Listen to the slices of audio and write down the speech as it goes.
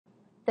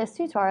This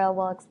tutorial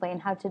will explain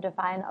how to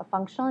define a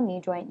functional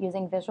knee joint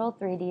using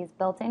Visual3D's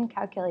built-in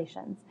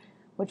calculations,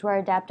 which were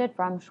adapted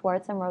from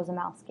Schwartz and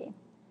Rosamowski.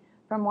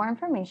 For more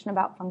information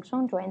about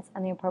functional joints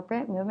and the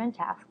appropriate movement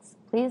tasks,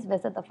 please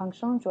visit the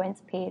Functional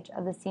Joints page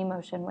of the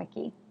C-Motion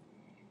wiki.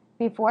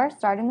 Before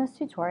starting this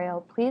tutorial,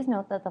 please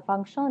note that the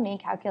functional knee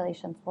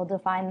calculations will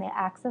define the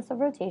axis of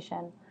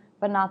rotation,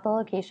 but not the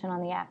location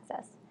on the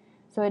axis.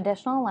 So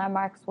additional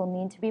landmarks will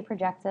need to be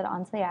projected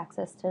onto the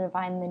axis to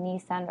define the knee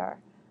center.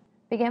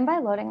 Begin by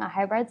loading a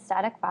hybrid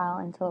static file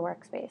into the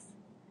workspace.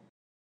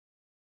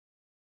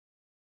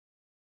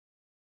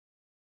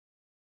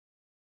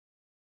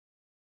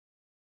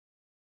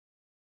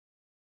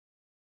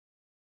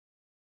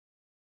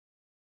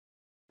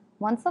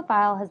 Once the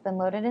file has been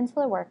loaded into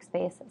the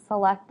workspace,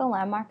 select the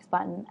Landmarks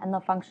button and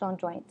the Functional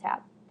Joint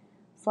tab.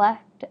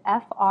 Select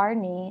FR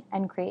knee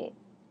and create.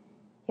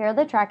 Here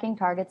the tracking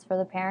targets for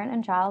the parent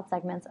and child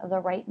segments of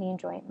the right knee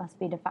joint must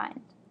be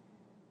defined.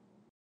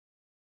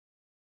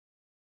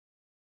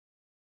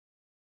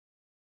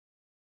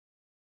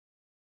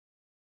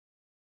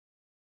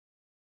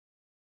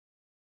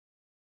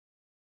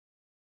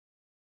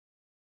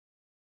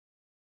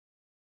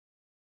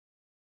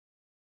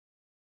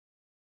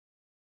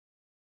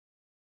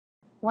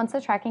 Once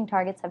the tracking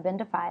targets have been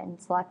defined,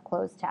 select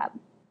Close tab.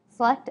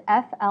 Select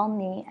FL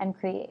knee and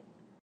create.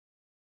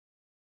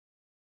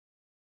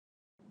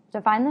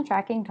 Define the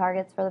tracking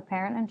targets for the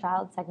parent and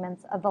child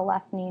segments of the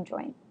left knee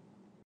joint.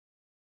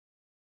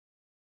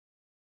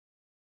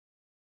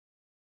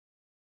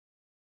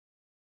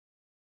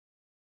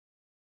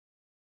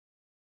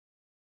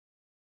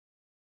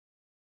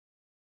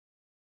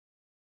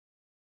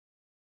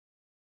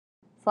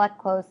 Select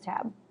Close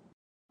tab.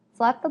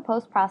 Select the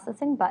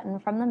Post-Processing button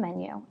from the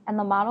menu, and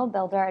the Model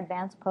Builder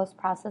Advanced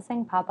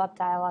Post-Processing pop-up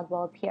dialog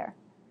will appear.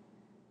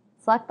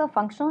 Select the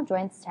Functional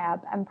Joints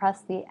tab and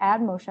press the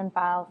Add Motion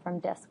File from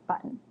Disk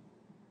button.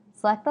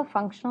 Select the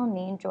Functional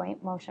Knee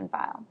Joint Motion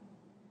File.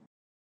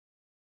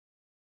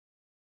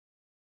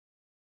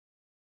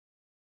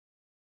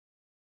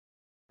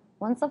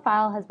 Once the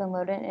file has been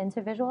loaded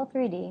into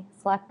Visual3D,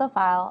 select the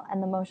file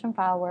and the motion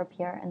file will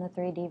appear in the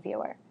 3D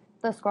viewer.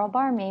 The scroll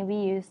bar may be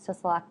used to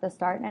select the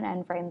start and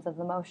end frames of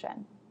the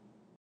motion.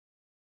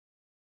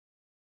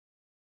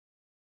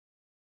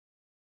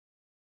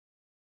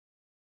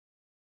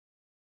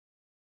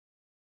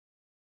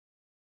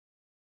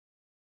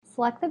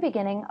 Select the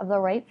beginning of the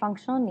right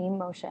functional knee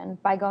motion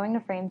by going to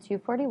frame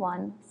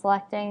 241,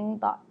 selecting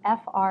the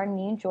FR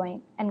knee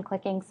joint, and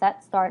clicking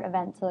Set Start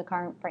Event to the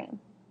current frame.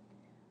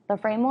 The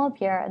frame will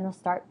appear in the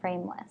Start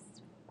Frame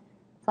list.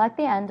 Select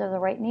the end of the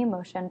right knee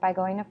motion by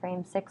going to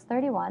frame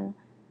 631,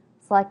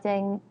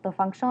 selecting the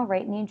functional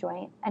right knee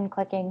joint and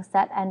clicking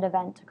Set End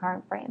Event to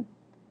current frame.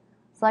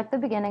 Select the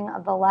beginning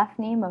of the left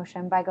knee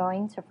motion by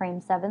going to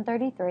frame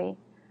 733,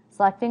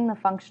 selecting the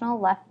functional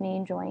left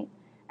knee joint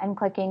and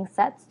clicking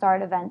Set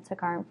Start Event to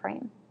current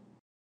frame.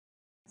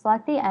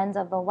 Select the end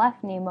of the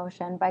left knee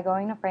motion by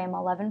going to frame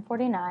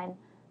 1149,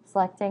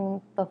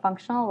 selecting the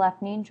functional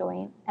left knee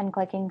joint and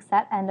clicking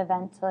Set End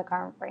Event to the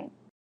current frame.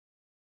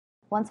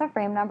 Once a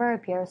frame number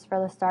appears for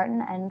the start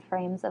and end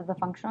frames of the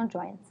functional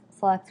joints,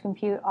 select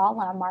Compute All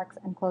Landmarks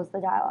and close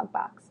the dialog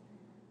box.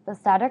 The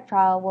static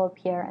trial will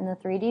appear in the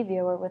 3D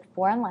viewer with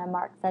 4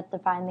 landmarks that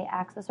define the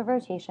axis of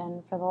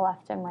rotation for the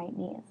left and right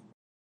knees.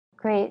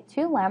 Create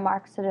 2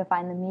 landmarks to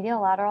define the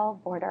medial lateral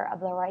border of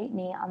the right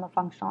knee on the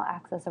functional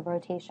axis of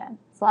rotation.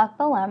 Select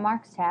the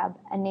Landmarks tab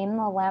and name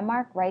the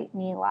landmark right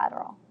knee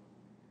lateral.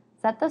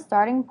 Set the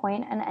starting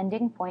point and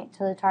ending point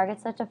to the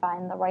targets that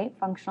define the right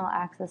functional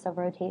axis of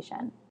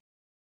rotation.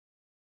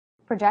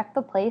 Project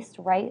the placed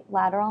right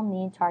lateral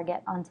knee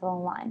target onto the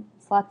line.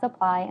 Select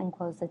Apply and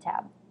close the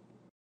tab.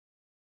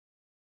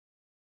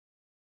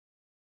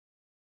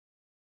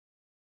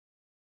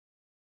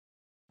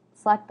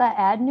 Select the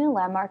Add New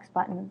Landmarks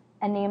button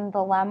and name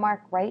the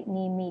landmark right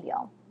knee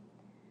medial.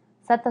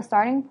 Set the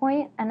starting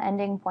point and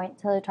ending point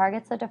to the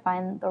targets that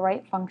define the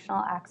right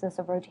functional axis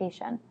of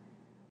rotation.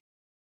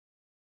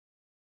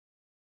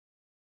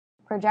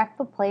 Project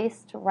the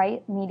placed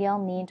right medial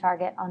knee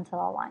target onto the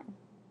line.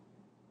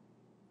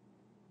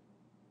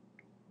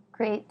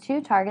 Create 2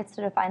 targets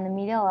to define the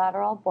medial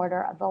lateral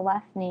border of the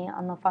left knee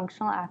on the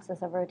functional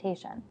axis of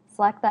rotation.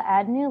 Select the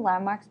Add New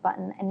Landmarks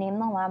button and name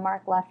the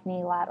landmark left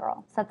knee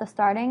lateral. Set the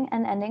starting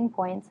and ending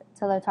points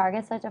to the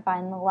targets that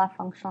define the left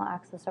functional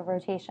axis of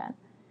rotation.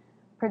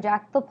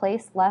 Project the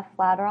placed left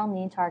lateral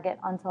knee target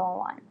onto the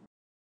line.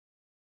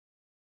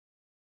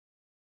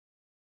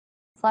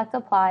 Select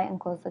Apply and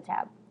close the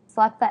tab.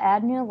 Select the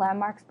Add New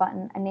Landmarks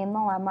button and name the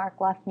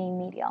landmark left knee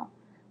medial.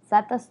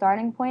 Set the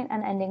starting point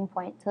and ending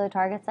point to the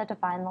targets that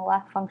define the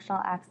left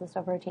functional axis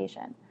of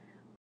rotation.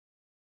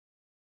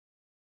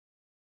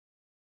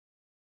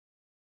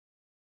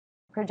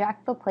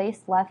 Project the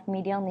placed left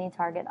medial knee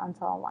target onto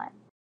the line.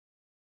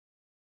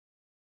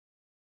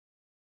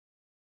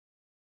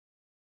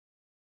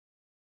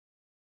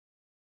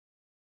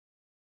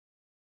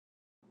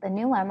 The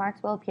new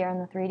landmarks will appear in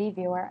the 3D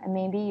viewer and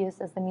may be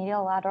used as the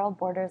medial lateral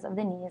borders of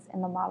the knees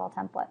in the model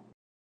template.